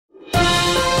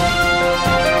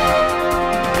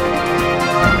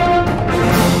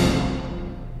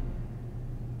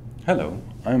Hello,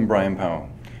 I'm Brian Powell,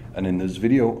 and in this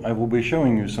video I will be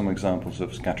showing you some examples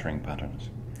of scattering patterns.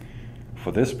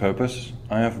 For this purpose,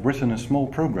 I have written a small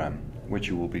program, which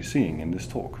you will be seeing in this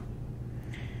talk.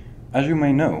 As you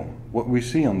may know, what we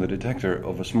see on the detector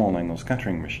of a small angle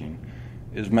scattering machine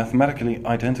is mathematically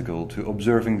identical to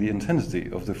observing the intensity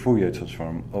of the Fourier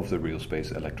Transform of the real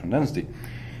space electron density.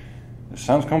 It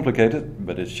sounds complicated,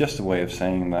 but it's just a way of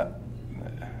saying that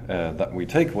we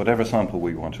take whatever sample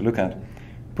we want to look at,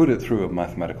 put it through a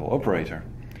mathematical operator,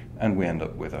 and we end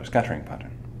up with our scattering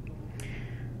pattern.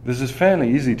 This is fairly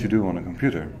easy to do on a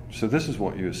computer, so this is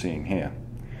what you're seeing here.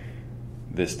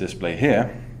 This display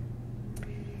here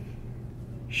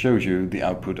shows you the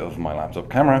output of my laptop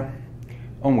camera,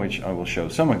 on which I will show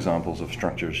some examples of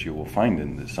structures you will find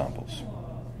in these samples.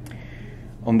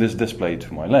 On this display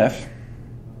to my left,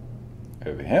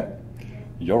 over here,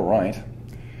 your right,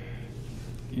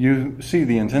 you see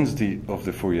the intensity of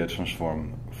the Fourier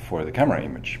transform for the camera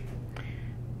image.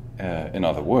 In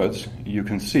other words, you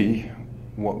can see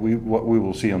what we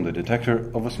will see on the detector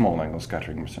of a small angle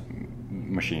scattering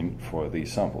machine for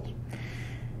these samples.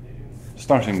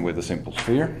 Starting with a simple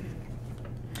sphere,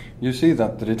 you see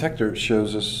that the detector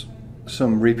shows us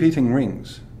some repeating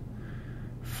rings.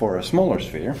 For a smaller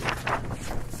sphere,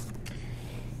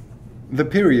 the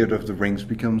period of the rings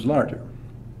becomes larger.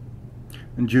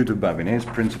 And due to Babinet's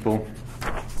principle,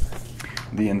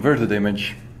 the inverted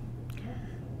image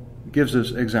gives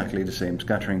us exactly the same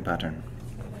scattering pattern.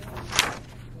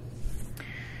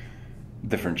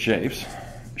 Different shapes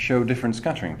show different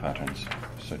scattering patterns,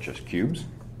 such as cubes,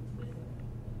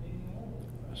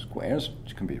 squares,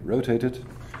 which can be rotated,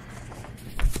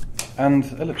 and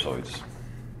ellipsoids,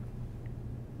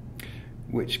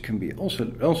 which can be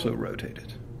also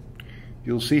rotated.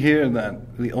 You'll see here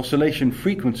that the oscillation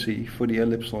frequency for the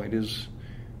ellipsoid is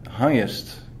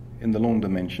highest in the long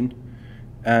dimension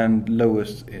and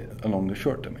lowest along the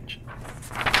short dimension.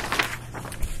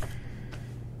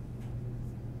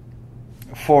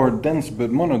 For dense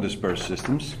but monodispersed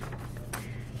systems,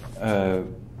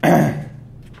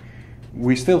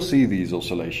 we still see these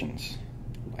oscillations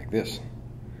like this.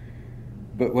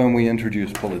 But when we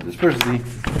introduce polydispersity,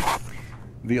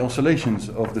 the oscillations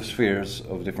of the spheres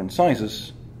of different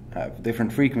sizes have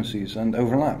different frequencies and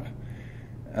overlap,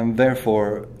 and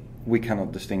therefore we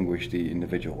cannot distinguish the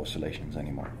individual oscillations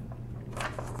anymore.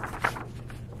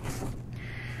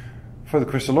 For the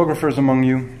crystallographers among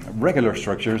you, regular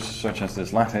structures such as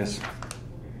this lattice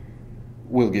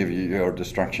will give you your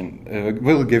diffraction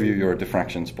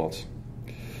spots.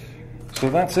 So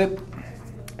that's it.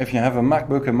 If you have a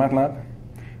MacBook and MATLAB,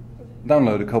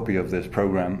 download a copy of this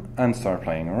program and start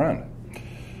playing around.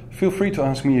 Feel free to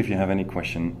ask me if you have any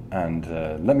question, and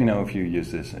let me know if you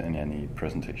use this in any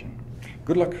presentation.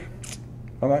 Good luck.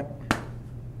 Bye-bye.